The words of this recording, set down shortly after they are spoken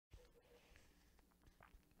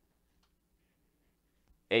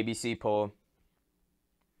ABC poem.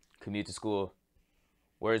 Commute to school.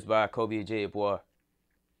 Words by Kobi Adjei-Yeboah.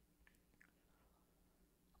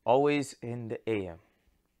 Always in the AM.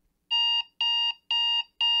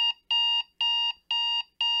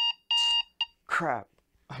 Crap,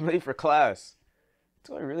 I'm late for class.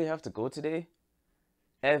 Do I really have to go today?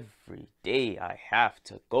 Every day I have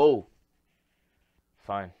to go.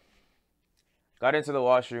 Fine. Got into the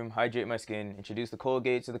washroom, hydrate my skin, introduced the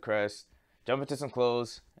Colgate to the Crest, jump into some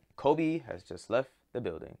clothes. Kobi has just left the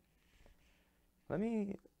building. Let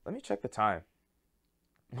me check the time.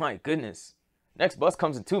 My goodness. Next bus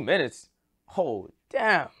comes in 2 minutes. Oh,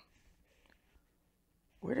 damn.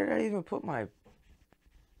 Where did I even put my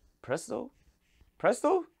Presto?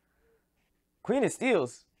 Presto? Queen of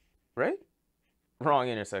Steels, right? Wrong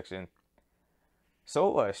intersection.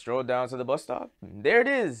 So I strolled down to the bus stop. There it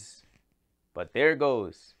is. But there it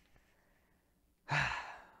goes.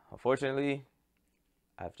 Unfortunately,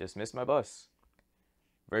 I've just missed my bus.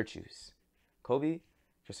 Virtues. Kobi,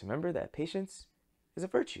 just remember that patience is a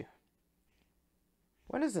virtue.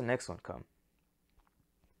 When does the next one come?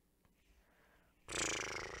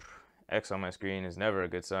 X on my screen is never a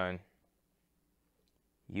good sign.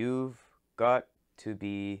 You've got to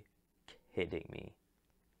be kidding me.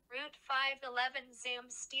 Route 511 Zoom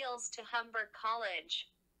Steels to Humber College.